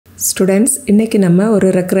Students, இன்னைக்கு நம்ம ஒரு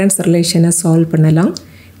recurrence relation solve பண்ணலாம்.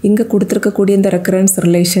 இங்க கொடுத்திருக்கக்கூடிய இந்த recurrence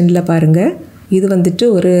relationல பாருங்க, இது வந்துட்டு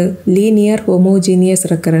ஒரு linear homogeneous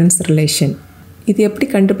recurrence relation. இது எப்படி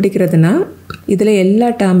கண்டுபிடிக்கிறதுனா, இதுல எல்லா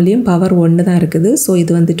டேர்ம்லயும் பவர் 1 தான் இருக்குது. சோ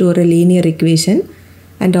இது வந்துட்டு ஒரு linear equation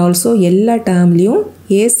and also எல்லா டேர்ம்லயும்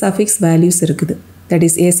a suffix values இருக்குது. That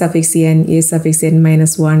is a suffix n, a suffix n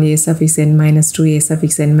minus 1, a suffix n minus 2, a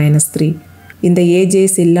suffix n minus 3. இந்த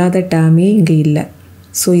aj's இல்லாத டேர்மே இங்க இல்ல.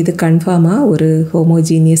 So இது கன்ஃபார்மா ஒரு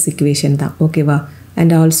homogeneous equation தான். ஓகேவா?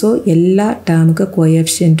 And also எல்லா டேர்முக்கு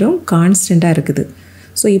கோஎஃபிஷியன்ட்டும் கான்ஸ்டன்ட்டா இருக்குது.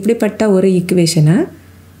 So இப்படிப்பட்ட ஒரு ஈக்குவேஷனை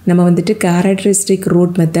நம்ம வந்துட்டு characteristic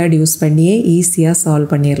root method யூஸ் பண்ணியே ஈஸியா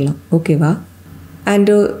சால்வ் பண்ணிரலாம். ஓகேவா?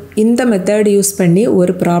 And இந்த மெத்தட் யூஸ் பண்ணி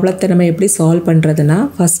ஒரு ப்ராப்ளத்தை நம்ம எப்படி சால்வ் பண்றதுனா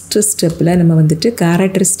ஃபர்ஸ்ட் ஸ்டெப்ல நம்ம வந்துட்டு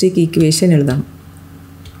characteristic equation எழுதணும்.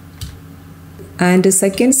 And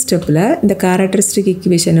second stepல இந்த characteristic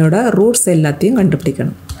equationோட roots எல்லாத்தையும்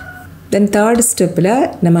கண்டுபிடிக்கணும். Then third stepல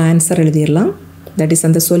நம்ம ஆன்சர் எழுதிரலாம். That is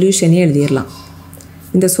அந்த சொல்யூஷனை எழுதிரலாம்.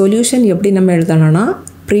 இந்த சொல்யூஷன் எப்படி நம்ம எழுதணும்னா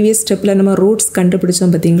previous stepல நம்ம roots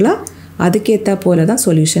கண்டுபிடிச்சோம் பாத்தீங்களா? அதுக்கு ஏத்த போல தான்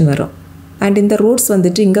சொல்யூஷன் வரும். And இந்த roots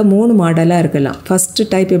வந்துட்டு இங்க மூணு மாடலா இருக்கலாம். First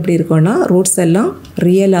type எப்படி இருக்கும்னா roots எல்லாம்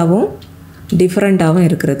ரியலாவும் டிஃபரண்டாவும்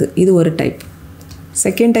இருக்குது. இது ஒரு டைப்.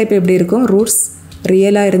 Second type எப்படி இருக்கும்? Roots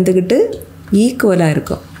ரியலா இருந்துகிட்டு ஈக்குவலா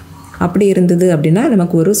இருக்கும். அப்படி இருந்தது அப்படினா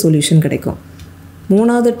நமக்கு ஒரு சொல்யூஷன் கிடைக்கும்.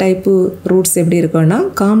 மூணாவது டைப் ரூட்ஸ் எப்படி இருக்கும்னா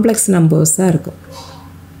காம்ப்ளெக்ஸ் நம்பர்ஸா இருக்கும்.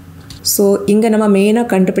 சோ இங்க நம்ம மெயினா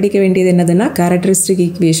கண்டுபிடிக்க வேண்டியது என்னதுன்னா characteristic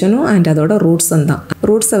equationம் and அதோட ரூட்ஸும் தான்.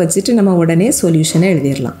 ரூட்ஸை வச்சிட்டு நம்ம உடனே சொல்யூஷனை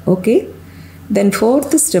எழுதிரலாம். ஓகே? Then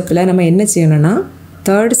fourth stepல நம்ம என்ன செய்யணும்னா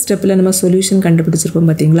third stepல நம்ம சொல்யூஷன்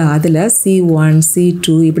கண்டுபிடிச்சிருப்போம் பாத்தீங்களா? அதுல C1,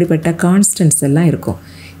 C2 இப்படிப்பட்ட கான்ஸ்டன்ட்ஸ் எல்லாம் இருக்கும்.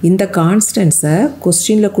 இந்த கான்ஸ்டன்ட்ஸை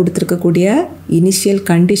क्वेश्चनல கொடுத்திருக்கக்கூடிய இனிஷியல்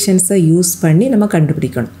கண்டிஷன்ஸை யூஸ் பண்ணி நம்ம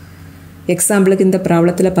கண்டுபிடிக்கணும். எக்ஸாம்பிளுக்கு இந்த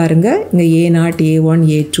ப்ராப்ளத்துல பாருங்க, இங்க A0, A1,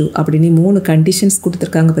 A2 அப்படினி மூணு கண்டிஷன்ஸ்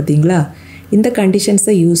கொடுத்திருக்காங்க பாத்தீங்களா? இந்த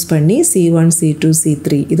கண்டிஷன்ஸை யூஸ் பண்ணி C1, C2,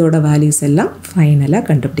 C3 இதோட வேல்யூஸ் எல்லாம் ஃபைனலா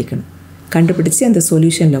கண்டுபிடிக்கணும். கண்டுபிடிச்சு அந்த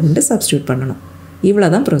சொல்யூஷன்ல வந்து சப்ஸ்டிட்யூட் பண்ணணும்.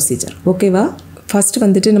 இவ்வளவுதான் ப்ரொசீஜர். ஓகேவா? ஃபர்ஸ்ட்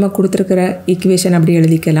வந்துட்டு நம்ம கொடுத்திருக்கிற ஈக்குவேஷன் அப்படி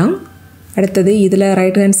எழுதிக்கலாம். அடுத்தது இதுல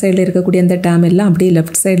ரைட் ஹேண்ட் சைடுல இருக்கக்கூடிய அந்த டேர்ம் எல்லாம் அப்படியே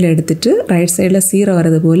லெஃப்ட் சைடுல எடுத்துட்டு ரைட் சைடுல 0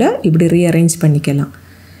 வரது போல இப்படி ரீஅரேஞ்ச் பண்ணிக்கலாம்.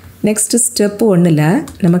 நெக்ஸ்ட் ஸ்டெப் 1ல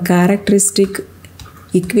நம்ம characteristic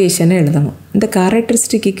equation எழுதணும். இந்த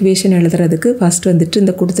characteristic equation எழுதுறதுக்கு ஃபர்ஸ்ட் வந்துட்டு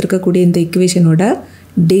இந்த கொடுத்திருக்கக்கூடிய இந்த ஈக்குவேஷனோட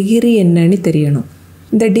டிகிரி என்னன்னு தெரியணும்.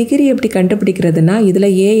 இந்த டிகிரி எப்படி கண்டுபிடிக்கிறதுனா இதுல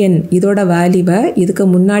an இதோட வேல்யூவை இதுக்கு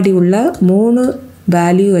முன்னாடி உள்ள மூணு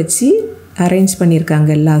வேல்யூ வச்சு அரேஞ்ச்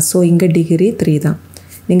பண்ணிருக்காங்கல்ல. சோ இங்க டிகிரி 3 தான்.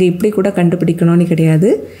 நீங்க இப்படி கூட கண்டுபிடிக்கணும்னு கிடையாது.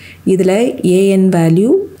 இதுல an value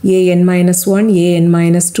an-1,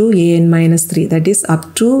 an-2, an-3 that is up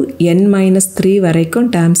to n-3 வரைக்கும்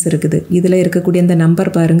டேர்ம்ஸ் இருக்குது. இதுல இருக்கக்கூடிய இந்த நம்பர்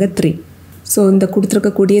பாருங்க 3. சோ இந்த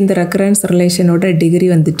கொடுத்திருக்கக்கூடிய இந்த ரெக்கரன்ஸ் ரிலேஷனோட டிகிரி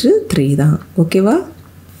வந்துட்டு 3 தான். ஓகேவா?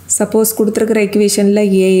 சப்போஸ் கொடுத்திருக்கிற ஈக்குவேஷன்ல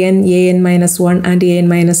an-1 and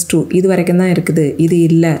an-2 இது வரைக்கும் தான் இருக்குது. இது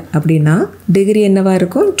இல்ல அப்படினா டிகிரி என்னவா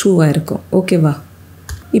இருக்கும்? 2வா இருக்கும். ஓகேவா?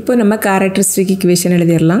 இப்போ நம்ம characteristic equation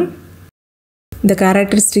எழுதிரலாம். இந்த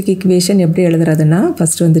characteristic equation எப்படி எழுதுறதுனா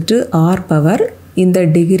ஃபர்ஸ்ட் வந்துட்டு r பவர் இந்த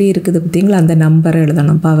டிகிரி இருக்குது பாத்தீங்களா? அந்த நம்பரை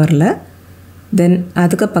எழுதணும் பவர்ல. தென்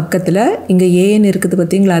அதுக்கு பக்கத்துல இங்க an இருக்குது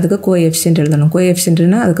பாத்தீங்களா? அதுக்கு கோஎஃபிஷியன்ட் எழுதணும்.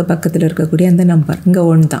 கோஎஃபிஷியன்ட்னா அதுக்கு பக்கத்துல இருக்கக்கூடிய அந்த நம்பர் இங்க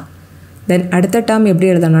 1 தான். தென் அடுத்த டேர்ம் எப்படி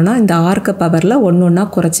எழுதணும்னா இந்த r க்கு பவர்ல 1 1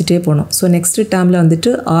 குறைச்சிட்டே போணும். சோ நெக்ஸ்ட் டேர்ம்ல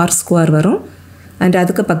வந்துட்டு r² வரும். and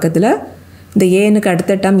அதுக்கு பக்கத்துல இந்த an க்கு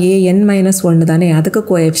அடுத்த டேர்ம் an-1 தானே, அதுக்கு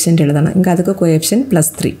கோஎஃபிஷியன்ட் எழுதணும். இங்க அதுக்கு கோஎஃபிஷியன்ட்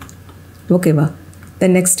 +3. ஓகேவா?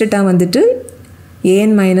 தென் நெக்ஸ்ட் டேர்ம் வந்துட்டு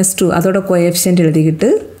an-2 அதோட கோஎஃபிஷியன்ட் எழுதிக்கிட்டு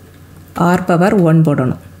r பவர் 1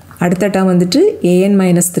 போடணும். அடுத்த டேர்ம் வந்துட்டு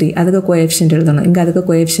an-3 அதுக்கு கோஎஃபிஷியன்ட் எழுதணும். இங்க அதுக்கு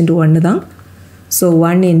கோஎஃபிஷியன்ட் 1 தான். So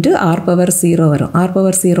 1 into r power 0 வரும். r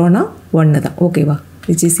power 0 னா 1 தான். ஓகேவா?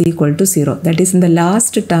 which is equal to 0. That is இந்த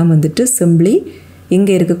லாஸ்ட் டேர்ம் வந்துட்டு சிம்பிளி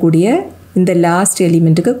இங்க இருக்கக்கூடிய இந்த லாஸ்ட்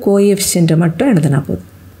எலிமெண்ட்டுக்கு கோஎஃபிஷியன்ட் மட்டும் எழுதினா போதும்.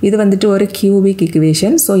 இது வந்துட்டு ஒரு கியூபிக்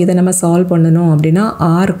ஈக்குவேஷன். சோ இத நம்ம சால்வ் பண்ணனும் அப்படினா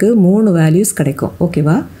r க்கு 3 வேல்யூஸ் கிடைக்கும்.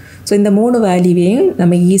 ஓகேவா? சோ இந்த 3 வேல்யூவையும்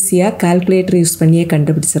நம்ம ஈஸியா கால்குலேட்டர் யூஸ் பண்ணியே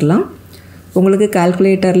கண்டுபிடிச்சிரலாம். உங்களுக்கு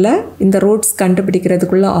கால்குலேட்டர்ல இந்த ரூட்ஸ்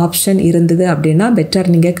கண்டுபிடிக்கிறதுக்குள்ள ஆப்ஷன் இருந்தது அப்படினா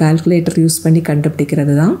பெட்டர் நீங்க கால்குலேட்டர் யூஸ் பண்ணி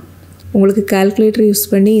கண்டுபிடிக்கிறது தான். உங்களுக்கு கால்குலேட்டர் யூஸ்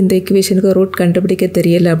பண்ணி இந்த ஈக்குவேஷனுக்கு ரூட் கண்டுபிடிக்க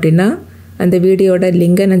தெரியல அப்படினா அந்த வீடியோட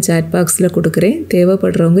லிங்கை நான் chat பாக்ஸ்ல கொடுக்கிறேன்.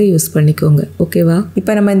 தேவைப்படுறவங்க யூஸ் பண்ணிக்கோங்க. ஓகேவா?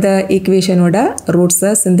 இப்போ நம்ம இந்த ஈக்குவேஷனோட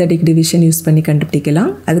ரூட்ஸை சிந்தடிக் டிவிஷன் யூஸ் பண்ணி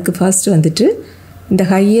கண்டுபிடிக்கலாம். அதுக்கு ஃபர்ஸ்ட் வந்துட்டு இந்த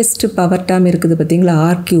ஹையஸ்ட் பவர் டேர்ம் இருக்குது பாத்தீங்களா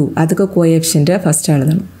r³ அதுக்கு கோஎஃபிஷியன்ட்டை ஃபர்ஸ்ட்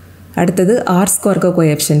எழுதணும். அடுத்தது r² க்கு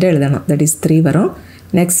கோஎஃபிஷியன்ட் எழுதணும். that is 3 வரும்.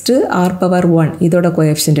 நெக்ஸ்ட் r power 1 இதோட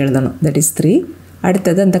கோஎஃபிஷியன்ட் எழுதணும். that is 3.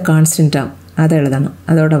 அடுத்தது அந்த கான்ஸ்டன்ட் டேர்ம் அதை எழுதணும்,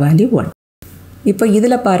 அதோட வேல்யூ 1. இப்போ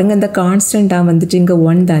இதில் பாருங்கள், இந்த கான்ஸ்டன்ட் டேர்ம் வந்துட்டு இங்கே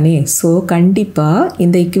 1 தானே. ஸோ கண்டிப்பாக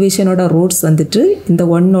இந்த ஈக்குவேஷனோட ரூட்ஸ் வந்துட்டு இந்த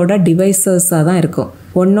 1ஓட டிவைசர்ஸாக தான் இருக்கும்.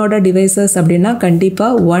 1ஓட டிவைசர்ஸ் அப்படின்னா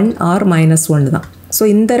கண்டிப்பாக 1 ஆர் -1 தான். ஸோ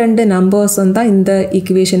இந்த ரெண்டு நம்பர்ஸும் தான் இந்த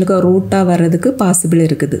ஈக்குவேஷனுக்கு ரூட்டாக வர்றதுக்கு பாசிபிள்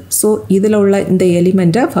இருக்குது. ஸோ இதில் உள்ள இந்த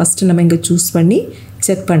எலிமெண்ட்டை ஃபஸ்ட்டு நம்ம இங்கே சூஸ் பண்ணி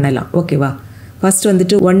செக் பண்ணலாம். ஓகேவா, ஃபஸ்ட்டு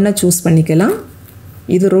வந்துட்டு 1 சூஸ் பண்ணிக்கலாம்,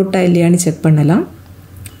 இது ரூட்டாக இல்லையான்னு செக் பண்ணலாம்.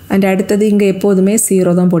 அண்ட் அடுத்தது இங்கே எப்போதுமே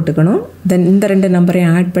 0 தான் போட்டுக்கணும். தென் இந்த ரெண்டு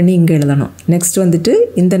நம்பரையும் ஆட் பண்ணி இங்கே எழுதணும். நெக்ஸ்ட் வந்துட்டு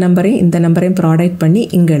இந்த நம்பரையும் ப்ராடக்ட் பண்ணி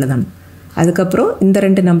இங்கே எழுதணும். அதுக்கப்புறம் இந்த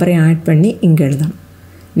ரெண்டு நம்பரையும் ஆட் பண்ணி இங்கே எழுதணும்.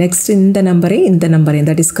 நெக்ஸ்ட் இந்த நம்பரையும்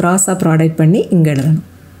தட் இஸ் கிராஸாக ப்ராடக்ட் பண்ணி இங்கே எழுதணும்.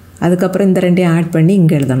 அதுக்கப்புறம் இந்த ரெண்டையும் ஆட் பண்ணி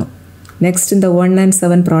இங்கே எழுதணும். நெக்ஸ்ட் இந்த 1 and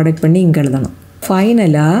 7 ப்ராடக்ட் பண்ணி இங்கே எழுதணும்.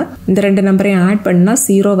 ஃபைனலாக இந்த ரெண்டு நம்பரையும் ஆட் பண்ணால்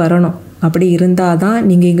 0 வரணும். அப்படி இருந்தால் தான்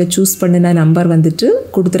நீங்கள் இங்கே சூஸ் பண்ணின நம்பர் வந்துட்டு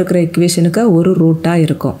கொடுத்துருக்குற ஈக்குவேஷனுக்கு ஒரு ரூட்டாக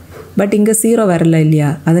இருக்கும். பட் இங்கே 0 வரல இல்லையா,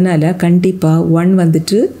 அதனால் கண்டிப்பாக 1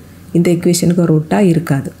 வந்துட்டு இந்த ஈக்குவேஷனுக்கு ரூட்டாக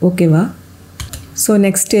இருக்காது. ஓகேவா, ஸோ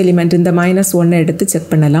நெக்ஸ்ட் எலிமெண்ட் இந்த -1 எடுத்து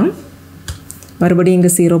செக் பண்ணலாம். மறுபடியும்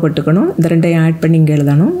இங்கே 0 போட்டுக்கணும், இந்த ரெண்டையும் ஆட் பண்ணி இங்கே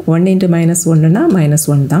எழுதணும். 1 × -1னா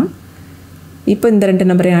 -1 தான். இப்போ இந்த ரெண்டு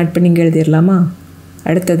நம்பரையும் ஆட் பண்ணி இங்கே எழுதிடலாமா.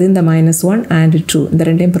 அடுத்தது இந்த -1 and 2 இந்த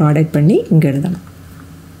ரெண்டையும் ப்ராடக்ட் பண்ணி இங்கே எழுதணும்.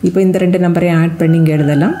 இப்போ இந்த ரெண்டு நம்பரையும் ஆட் பண்ணி இங்கே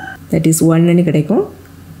எழுதலாம், தட் இஸ் 1ன்னு கிடைக்கும்.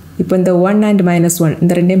 இப்போ இந்த 1 and -1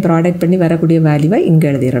 இந்த ரெண்டையும் ப்ராடக்ட் பண்ணி வரக்கூடிய வேல்யூவை இங்கே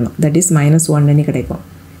எழுதிடணும், தட் இஸ் -1ன்னு கிடைக்கும்.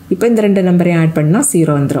 இப்போ இந்த ரெண்டு நம்பரையும் ஆட் பண்ணால்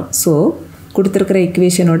 0 வந்துடும். ஸோ கொடுத்துருக்கிற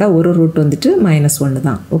ஈக்குவேஷனோட ஒரு ரூட் வந்துட்டு -1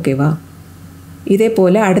 தான். ஓகேவா, இதே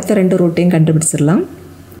போல் அடுத்த ரெண்டு ரூட்டையும் கண்டுபிடிச்சிடலாம்.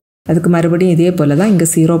 அதுக்கு மறுபடியும் இதே போல் தான் இங்கே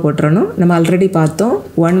 0 போட்டுறணும். நம்ம ஆல்ரெடி பார்த்தோம்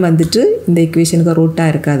 1 வந்துட்டு இந்த ஈக்குவேஷனுக்கு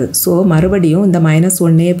ரூட்டாக இருக்காது. ஸோ மறுபடியும் இந்த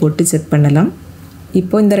 -1 போட்டு செக் பண்ணலாம்.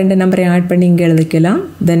 இப்போ இந்த ரெண்டு நம்பரையும் ஆட் பண்ணி இங்கே எழுதிக்கலாம்.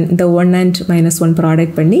 தென் இந்த 1 and -1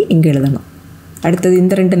 ப்ராடக்ட் பண்ணி இங்கே எழுதணும். அடுத்தது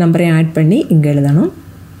இந்த ரெண்டு நம்பரையும் ஆட் பண்ணி இங்கே எழுதணும்.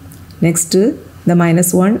 நெக்ஸ்ட்டு இந்த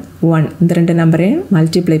 -1 1 இந்த ரெண்டு நம்பரையும்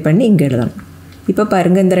மல்டிப்ளை பண்ணி இங்கே எழுதணும். இப்போ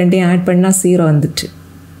பாருங்கள், இந்த ரெண்டையும் ஆட் பண்ணால் 0 வந்துட்டு,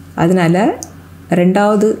 அதனால்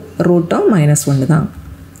ரெண்டாவது ரூட்டும் -1 தான்.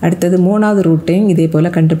 அடுத்தது மூணாவது ரூட்டையும் இதே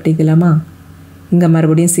போல் கண்டுபிடிக்கலாமா. இங்கே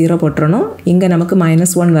மறுபடியும் 0 போட்டுறணும், இங்கே நமக்கு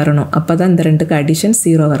 -1 வரணும். அப்போ தான் இந்த ரெண்டுக்கு அடிஷன்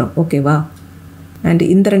 0 வரும். ஓகேவா, அண்ட்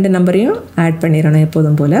இந்த ரெண்டு நம்பரையும் ஆட் பண்ணிடணும்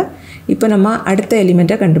எப்போதும் போல். இப்போ நம்ம அடுத்த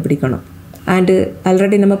எலிமெண்ட்டை கண்டுபிடிக்கணும். அண்டு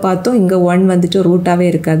ஆல்ரெடி நம்ம பார்த்தோம் இங்கே 1 வந்துட்டு ரூட்டாகவே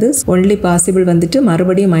இருக்காது. ஒன்லி பாசிபிள் வந்துட்டு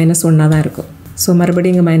மறுபடியும் -1 தான் இருக்கும். ஸோ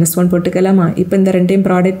மறுபடியும் இங்கே -1 போட்டுக்கலாமா. இப்போ இந்த ரெண்டையும்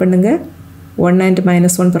ப்ராடக்ட் பண்ணுங்கள். 1 and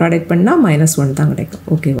 -1 ப்ராடக்ட் பண்ணால் -1 தான் கிடைக்கும்.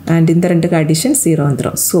 ஓகேவா, அண்ட் இந்த ரெண்டுக்கு அடிஷன் 0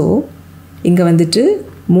 வந்துடும். ஸோ இங்கே வந்துட்டு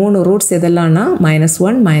 3 ரூட்ஸ் எதெல்லாம்னா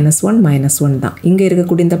 -1 -1 -1 தான். இங்கே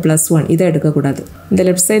இருக்கக்கூடிய இந்த +1 இதை எடுக்கக்கூடாது. இந்த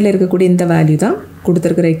லெஃப்ட் சைடில் இருக்கக்கூடிய இந்த வேல்யூ தான்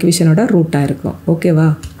கொடுத்துருக்கிற ஈக்குவேஷனோட ரூட்டாக இருக்கும். ஓகேவா,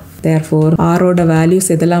 தேர்ஃபோர் ஆரோட வேல்யூஸ்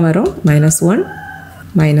எதெல்லாம் வரும், -1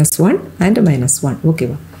 -1 and -1.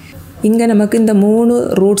 ஓகேவா, இங்கே நமக்கு இந்த 3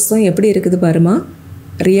 ரூட்ஸும் எப்படி இருக்குது பாருமா,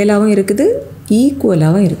 ரியலாகவும் இருக்குது,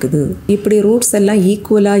 ஈக்குவலாகவும் இருக்குது. இப்படி ரூட்ஸ் எல்லாம்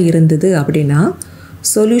ஈக்குவலாக இருந்தது அப்படின்னா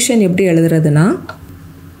சொல்யூஷன் எப்படி எழுதுறதுனா,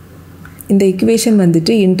 இந்த ஈக்குவேஷன்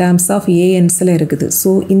வந்துட்டு இன் டேர்ம்ஸ் ஆஃப் ஏஎன்ஸில் இருக்குது. ஸோ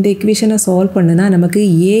இந்த ஈக்குவேஷனை சால்வ் பண்ணுனா நமக்கு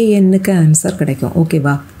ஏஎன்னுக்கு ஆன்சர் கிடைக்கும்.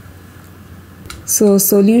 ஓகேவா, ஸோ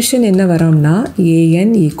சொல்யூஷன் என்ன வரோம்னா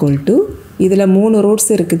ஏஎன் ஈக்குவல் டு, இதில் 3 ரூட்ஸ்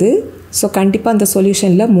இருக்குது. ஸோ கண்டிப்பாக அந்த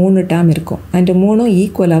சொல்யூஷனில் 3 டேர்ம் இருக்கும் அண்டு 3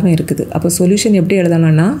 ஈக்குவலாகவும் இருக்குது. அப்போ சொல்யூஷன் எப்படி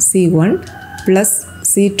எழுதணும்னா C1 +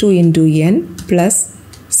 C2 × n +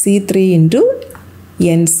 C3 ×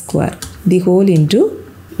 n square the whole into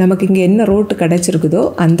நமக்கு இங்கே என்ன ரூட் கிடச்சிருக்குதோ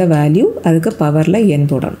அந்த வேல்யூ அதுக்கு பவரில் n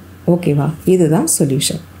போடணும். ஓகேவா, இதுதான்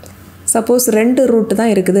சொல்யூஷன். சப்போஸ் 2 ரூட்டு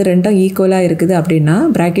தான் இருக்குது, ரெண்டும் ஈக்குவலாக இருக்குது அப்படின்னா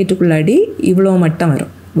ப்ராக்கெட்டுக்குள்ளாடி இவ்வளோ மட்டும்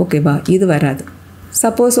வரும். ஓகேவா, இது வராது.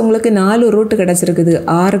 சப்போஸ் உங்களுக்கு 4 ரூட்டு கிடச்சிருக்குது,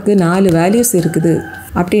 Rக்கு 4 வேல்யூஸ் இருக்குது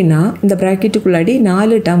அப்படின்னா இந்த ப்ராக்கெட்டுக்குள்ளாடி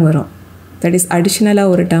 4 டேர்ம் வரும். தட் இஸ்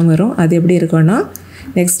அடிஷ்னலாக ஒரு டேர்ம் வரும். அது எப்படி இருக்கும்னா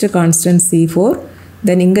நெக்ஸ்ட்டு கான்ஸ்டன்ட் C4,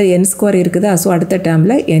 தென் இங்கே n ஸ்கொயர் இருக்குது. ஸோ அடுத்த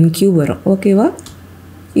டேர்மில் n³ வரும். ஓகேவா,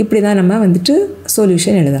 இப்படி தான் நம்ம வந்துட்டு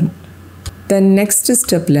சொல்யூஷன் எழுதணும். தென் நெக்ஸ்ட்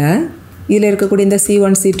ஸ்டெப்பில் இதில் இருக்கக்கூடிய இந்த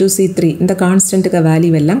C1 C2 C3 இந்த கான்ஸ்டன்ட்டுக்கு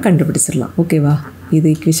வேல்யூ எல்லாம் கண்டுபிடிச்சிடலாம். ஓகேவா, இது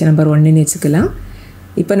ஈக்குவேஷன் நம்பர் 1ன்னு வச்சுக்கலாம்.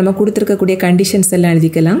 இப்போ நம்ம கொடுத்துருக்கக்கூடிய கண்டிஷன்ஸ் எல்லாம்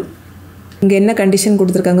எழுதிக்கலாம். இங்கே என்ன கண்டிஷன்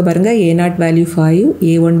கொடுத்துருக்காங்க பாருங்கள், A0 value 5,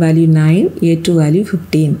 A1 value 9, A2 value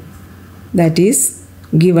 15. That is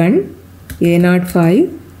given A0 5,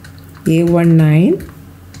 A1 9,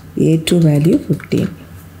 A2 value 15.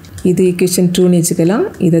 இது ஈக்குவேஷன் 2ன்னு வச்சுக்கலாம்,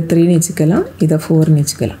 இதை 3ன்னு வச்சுக்கலாம், இதை 4ன்னு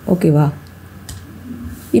வச்சுக்கலாம். ஓகேவா,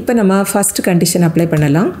 இப்போ நம்ம ஃபஸ்ட்டு கண்டிஷன் அப்ளை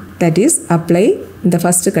பண்ணலாம். தட் இஸ் அப்ளை இந்த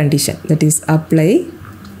first condition, that is apply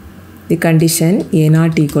the condition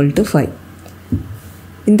A0 = 5.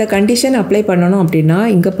 இந்த கண்டிஷன் அப்ளை பண்ணணும் அப்படின்னா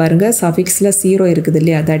இங்கே பாருங்கள் சஃபிக்ஸில் 0 இருக்குது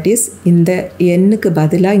இல்லையா, தட் இஸ் இந்த எண்ணுக்கு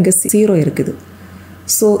பதிலாக இங்கே 0 இருக்குது.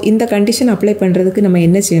 ஸோ இந்த கண்டிஷன் அப்ளை பண்ணுறதுக்கு நம்ம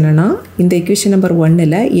என்ன செய்யணும்னா இந்த equation நம்பர்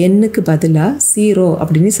 1ல் எண்ணுக்கு பதிலாக 0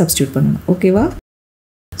 அப்படின்னு சப்ஸ்டியூட் பண்ணணும். ஓகேவா?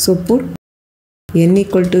 So put n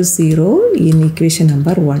equal to 0 in equation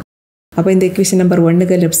number 1. அப்போ இந்த equation நம்பர்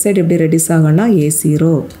 1க்கு லெஃப்ட் சைடு எப்படி ரெடியூஸ் ஆகும்னா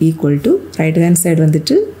a0 equal to right hand side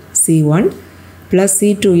வந்துட்டு c1 plus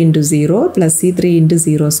c2 into 0 plus c3 into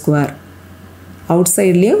 0 square.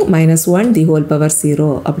 அவுட்சைட்லேயும் -1 the whole power 0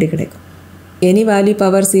 அப்படி கிடைக்கும். எனி வேல்யூ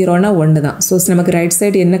பவர் 0னா 1 தான். So நமக்கு ரைட்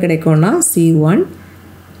சைடு என்ன கிடைக்கும்னா c1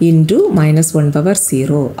 into -1 power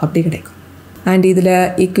 0 அப்படி கிடைக்கும். அண்ட் இதில்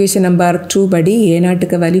ஈக்குவேஷன் நம்பர் 2 படி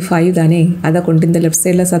a0க்கு வேல்யூ 5 தானே, அதை கொண்டு இந்த லெஃப்ட்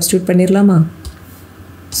சைடில் சப்ஸ்டியூட் பண்ணிடலாமா?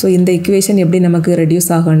 ஸோ இந்த ஈக்குவேஷன் எப்படி நமக்கு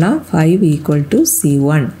ரெடியூஸ் ஆகும்னா 5 equal to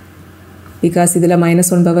c1 பிகாஸ் இதில்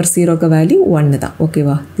 -1 power 0க்கு வேல்யூ 1 தான்.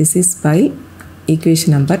 ஓகேவா? This is by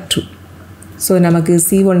equation number 2. So நமக்கு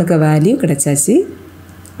c1க்கு வேல்யூ கிடைச்சாச்சு.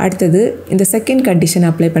 அடுத்தது இந்த செகண்ட் கண்டிஷன்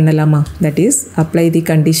அப்ளை பண்ணலாமா? That is apply the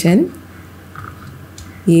condition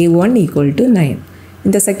a1 equal to 9.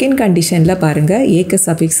 இந்த செகண்ட் கண்டிஷனில் பாருங்கள் ஏக்கு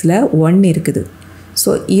சஃபிக்ஸில் 1 இருக்குது.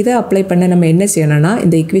 ஸோ இதை அப்ளை பண்ண நம்ம என்ன செய்யணும்னா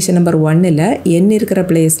இந்த ஈக்குவேஷன் நம்பர் 1ல் n இருக்கிற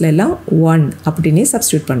பிளேஸில் எல்லாம் 1 அப்படின்னு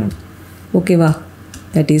சப்ஸ்டியூட் பண்ணணும். ஓகேவா?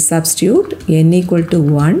 That is substitute n equal to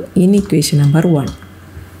 1 in equation number 1.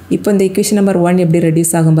 இப்போ இந்த equation number 1 எப்படி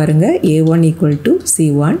ரெடியூஸ் ஆகும் பாருங்கள். a1 equal to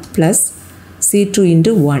c1 plus c2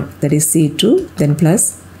 into 1 that is c2 then plus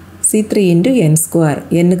c3 into n square.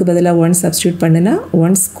 nக்கு பதிலாக 1 சப்ஸ்டியூட் பண்ணுனா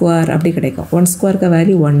 1 square அப்படி கிடைக்கும். 1 squareக்கு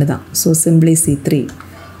வேல்யூ 1 தான். So simply c3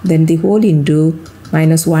 then the whole into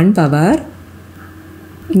 -1 power.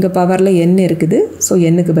 இங்கே பவரில் n இருக்குது. ஸோ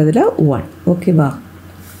nக்கு பதிலாக 1. ஓகேவா?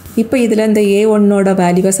 இப்போ இதில் இந்த a1ஓட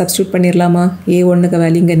வேல்யூவை சப்ஸ்டியூட் பண்ணிடலாமா? a1க்கு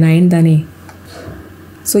வேல்யூ இங்கே 9 தானே.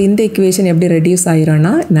 ஸோ இந்த ஈக்குவேஷன் எப்படி reduce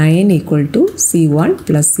ஆகிரோன்னா 9 equal to c1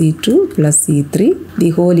 plus c2 plus c3 the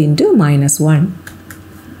whole into -1.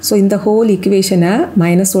 So இந்த ஹோல் ஈக்குவேஷனை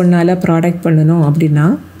 -1ஆல் ப்ராடக்ட் பண்ணணும் அப்படின்னா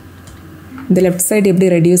இந்த லெஃப்ட் சைடு எப்படி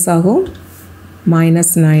ரெடியூஸ் ஆகும்?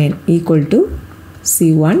 -9 equal to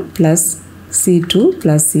c1 plus c2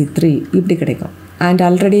 plus c3 இப்படி கிடைக்கும். அண்ட்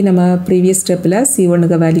ஆல்ரெடி நம்ம ப்ரீவியஸ் ஸ்டெப்பில்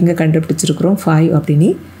c1க்கு வேல்யூ இங்கே கண்டுபிடிச்சிருக்கிறோம் 5 அப்படின்னு.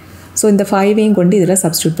 ஸோ இந்த 5ஐயும் கொண்டு இதில்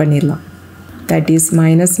சப்ஸ்டியூட் பண்ணிடலாம். That is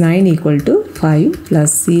 -9 equal to 5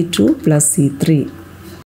 plus c2 plus c3.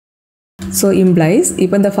 So implies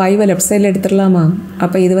இப்போ இந்த 5ஐ லெஃப்ட் சைடில் எடுத்துடலாமா?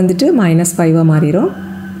 அப்போ இது வந்துட்டு -5ஆக மாறிடும்.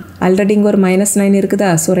 ஆல்ரெடி இங்கே ஒரு -9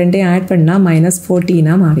 இருக்குதா? ஸோ ரெண்டையும் ஆட் பண்ணால்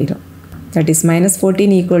 -14ஆக மாறிடும். That is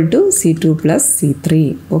 -14 equal to c2 plus c3.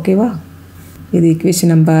 ஓகேவா? இது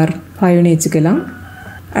ஈக்குவேஷன் நம்பர் 5னு வச்சுக்கலாம்.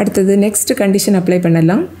 அடுத்தது நெக்ஸ்ட் கண்டிஷன் அப்ளை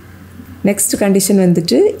பண்ணலாம். நெக்ஸ்ட் கண்டிஷன்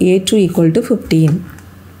வந்துட்டு a2 equal to 15.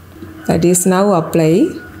 That is now apply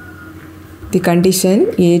the condition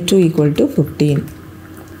a2 equal to 15.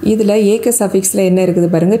 இதில் ஏக்கு சஃபிக்ஸில் என்ன இருக்குது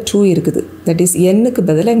பாருங்கள்? 2 இருக்குது. தட் இஸ் nக்கு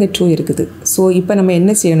பதிலாக இங்கே 2 இருக்குது. ஸோ இப்போ நம்ம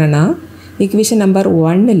என்ன செய்யணும்னா ஈக்குவேஷன் நம்பர்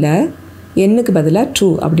 1ல் nக்கு பதிலாக 2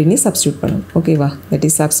 அப்படின்னு சப்ஸ்டியூட் பண்ணணும். ஓகேவா? That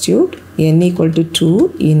is substitute n equal to 2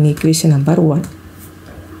 in equation number 1.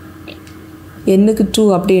 nக்கு 2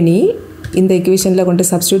 அப்படின்னு இந்த ஈக்குவேஷனில் கொண்டு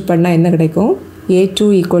சப்ஸ்டியூட் பண்ணால் என்ன கிடைக்கும்? a2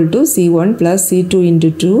 equal to c1 plus c2 into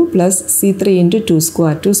 2 plus c3 into 2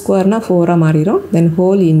 square. 2 squareனா 4ஆக மாறிடும். then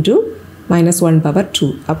whole into -1 power 2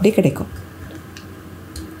 அப்படி கிடைக்கும்.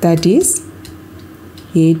 that is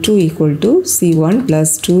a2 equal to c1 plus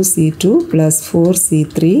 2c2 plus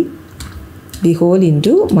 4c3 the whole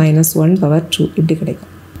into -1 power 2 இப்படி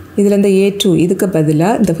கிடைக்கும். இதில் இந்த a2 இதுக்கு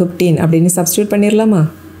பதிலாக இந்த 15 அப்படின்னு சப்ஸ்டியூட் பண்ணிடலாமா?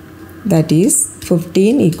 that is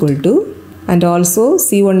 15 equal to and also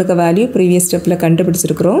c1க்கு value previous ஸ்டெப்பில்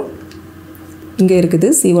கண்டுபிடிச்சிருக்கிறோம். இங்கே இருக்குது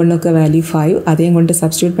c1க்கு வேல்யூ 5. அதையும் கொண்டு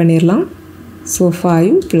சப்ஸ்டியூட் பண்ணிடலாம். So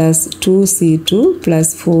 5 plus 2c2 plus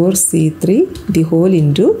 4c3 the whole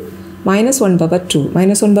into -1 power 2.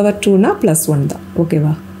 -1 power 2னா +1 தான்.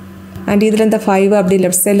 ஓகேவா? அண்ட் இதில் இந்த 5 அப்படி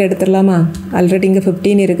லெஃப்ட் சைடில் எடுத்துடலாமா? ஆல்ரெடி இங்கே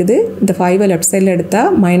 15 இருக்குது. இந்த 5 லெஃப்ட் சைடில்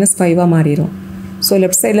எடுத்தால் -5ஆக மாறிடும். ஸோ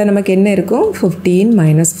லெஃப்ட் சைடில் நமக்கு என்ன இருக்கும்? 15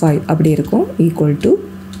 - 5 அப்படி இருக்கும். Equal to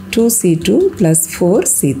 2c2 plus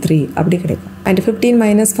 4c3 அப்படி கிடைக்கும். அண்ட் 15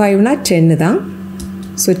 - 5னா 10 தான்.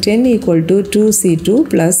 So 10 equal to 2c2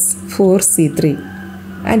 plus 4c3.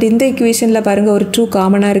 And இந்த ஈக்குவேஷனில் பாருங்கள் ஒரு 2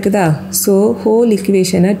 காமனாக இருக்குதா? ஸோ ஹோல்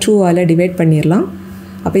ஈக்குவேஷனை 2ஆல் டிவைட் பண்ணிடலாம்.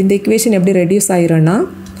 அப்போ இந்த ஈக்குவேஷன் எப்படி reduce ஆகிரும்னா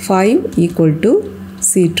 5 equal to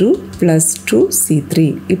c2 plus 2c3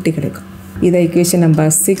 இப்படி கிடைக்கும். இதை ஈக்குவேஷன்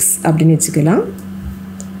நம்பர் 6 அப்படின்னு வச்சுக்கலாம்.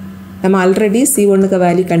 நம்ம ஆல்ரெடி c1க்கு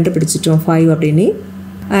வேல்யூ கண்டுபிடிச்சிட்டோம் 5 அப்படின்னு.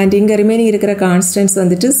 அண்ட் இங்கே ரிமைனிங் இருக்கிற கான்ஸ்டன்ட்ஸ்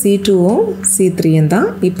வந்துட்டு c2வும் c3யும் தான்.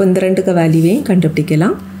 இப்போ இந்த ரெண்டுக்கு வேல்யூவையும்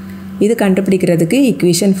கண்டுபிடிக்கலாம். இது கண்டுபிடிக்கிறதுக்கு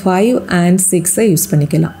equation 5 and 6 யூஸ்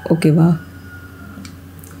பண்ணிக்கலாம் ஓகேவா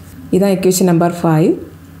இதான் equation number 5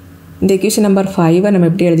 இந்த equation number 5 நம்ம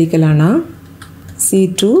எப்படி எழுதிக்கலாம்னா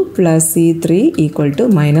C2 plus C3 equal to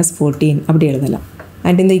minus 14 அப்படி எழுதலாம்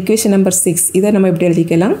and இந்த equation number 6 இதை நம்ம எப்படி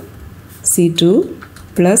எழுதிக்கலாம் C2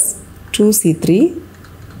 plus 2C3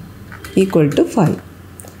 equal to 5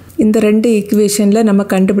 இந்த ரெண்டு ஈக்குவேஷனில் நம்ம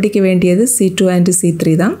கண்டுபிடிக்க வேண்டியது C2 and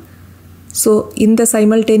C3 தான் ஸோ இந்த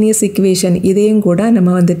சைமல்டேனியஸ் ஈக்குவேஷன் இதையும் கூட நம்ம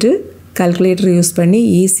வந்துட்டு கால்குலேட்டர் யூஸ் பண்ணி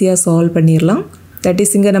ஈஸியாக சால்வ் பண்ணிடலாம் தட்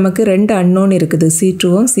இஸ் இங்கே நமக்கு ரெண்டு அன்னோன் இருக்குது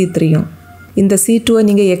C2வும் C3யும் இந்த C2வை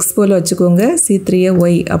நீங்கள் எக்ஸ் போல் வச்சுக்கோங்க C3யை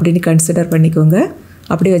ஒய் அப்படின்னு கன்சிடர் பண்ணிக்கோங்க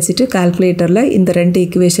அப்படி வச்சுட்டு கால்குலேட்டரில் இந்த ரெண்டு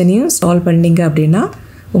ஈக்குவேஷனையும் சால்வ் பண்ணிங்க அப்படின்னா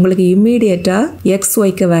உங்களுக்கு இம்மீடியட்டாக எக்ஸ்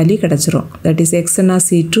ஒய்க்கு வேல்யூ கிடச்சிரும் தட் இஸ் எக்ஸ்னா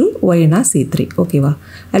C2 ஒய்னா C3 ஓகேவா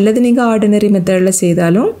அல்லது நீங்கள் ஆர்டினரி மெத்தடில்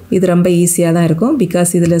செய்தாலும் இது ரொம்ப ஈஸியாக தான் இருக்கும்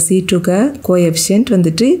பிகாஸ் இதில் C2க்கு கோஎஃபிஷியன்ட்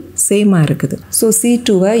வந்துட்டு சேமாக இருக்குது ஸோ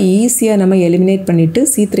C2வை ஈஸியாக நம்ம எலிமினேட் பண்ணிவிட்டு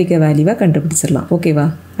C3க்கு வேல்யூவை கண்டுபிடிச்சிடலாம் ஓகேவா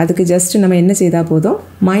அதுக்கு ஜஸ்ட் நம்ம என்ன செய்தால் போதும்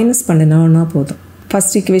மைனஸ் பண்ணணும்னா போதும்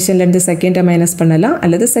ஃபஸ்ட் ஈக்குவேஷன்லேருந்து செகண்டை மைனஸ் பண்ணலாம்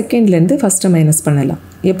அல்லது செகண்ட்லேருந்து ஃபஸ்ட்டை மைனஸ் பண்ணலாம்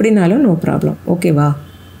எப்படினாலும் நோ ப்ராப்ளம் ஓகேவா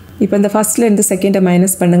இப்போ இந்த ஃபஸ்ட்லேருந்து செகண்டை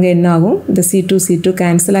மைனஸ் பண்ணுங்கள் என்ன ஆகும் இந்த C2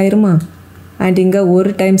 கேன்சல் ஆயிருமா அண்ட் இங்கே ஒரு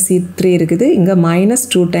டைம் C3 இருக்குது இங்கே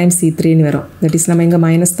 -2 டைம்ஸ் C3ன்னு வரும் தட் இஸ் நம்ம இங்கே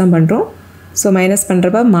மைனஸ் தான் பண்ணுறோம் ஸோ மைனஸ்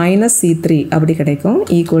பண்ணுறப்ப -C3 அப்படி கிடைக்கும்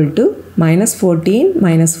ஈக்குவல் டு -14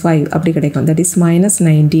 -5 அப்படி கிடைக்கும் தட் இஸ்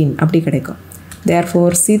 -19 அப்படி கிடைக்கும்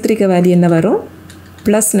தேர்ஃபோர் C3க்கு வேல்யூ என்ன வரும்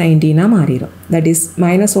 +19 மாறிடும் தட் இஸ்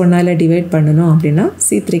 -1ஆல் டிவைட் பண்ணணும் அப்படின்னா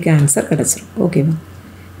C3க்கு ஆன்சர் கிடச்சிரும் ஓகேவா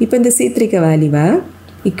இப்போ இந்த C3க்கு வேல்யூவை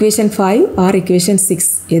equation 5 or equation 6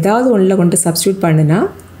 ஏதாவது ஒன்றில் கொண்டு சப்ஸ்டியூட் பண்ணுனா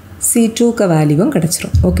C2க்கு வேல்யூவும்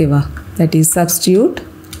கிடச்சிரும் ஓகேவா that is substitute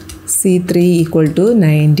C3 equal to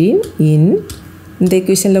 19 in இந்த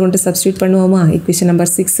equationல கொண்டு சப்ஸ்டியூட் பண்ணுவோமா equation number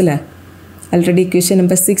 6ல already equation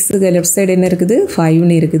number 6க்கு left side என்ன இருக்குது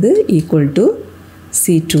 5ன்னு இருக்குது equal to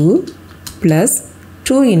C2 plus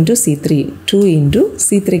 2 into C3 2 into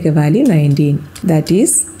C3க்கு value 19 that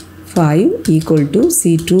is 5 equal to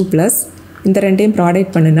C2 plus இந்த ரெண்டையும்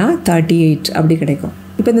ப்ராடக்ட் பண்ணுனா 38 அப்படி கிடைக்கும்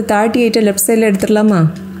இப்போ இந்த 38 லெஃப்ட் சைடில் எடுத்துடலாமா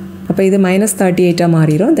அப்போ இது -38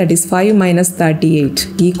 மாறிடும் that is 5 - 38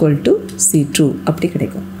 equal to C2 அப்படி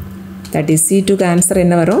கிடைக்கும் தட் இஸ் C2க்கு ஆன்சர்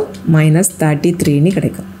என்ன வரும் -33ன்னு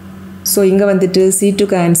கிடைக்கும் ஸோ இங்கே வந்துட்டு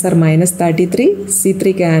C2க்கு ஆன்சர் -33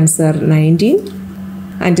 C3க்கு ஆன்சர் 19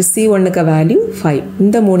 அண்ட் C1க்கு வேல்யூ 5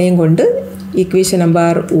 இந்த மூணையும் கொண்டு ஈக்குவேஷன்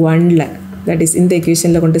நம்பர் 1ல் that is இந்த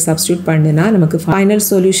equationல கொண்டு substitute பண்ணினா நமக்கு final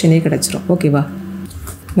solution கிடச்சிரும் ஓகேவா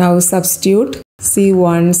now substitute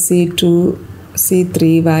C1 C2 C3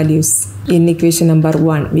 values in equation number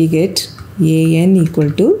 1 we get an equal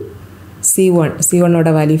to C1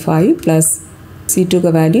 ஓட value 5 plus C2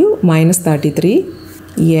 க்கு value -33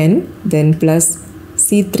 n then plus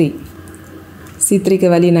C3 க்கு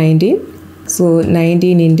value 19 so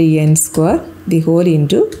 19 into n square the whole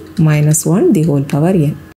into -1 the whole power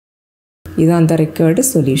n இதான் அந்த required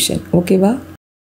solution ஓகேவா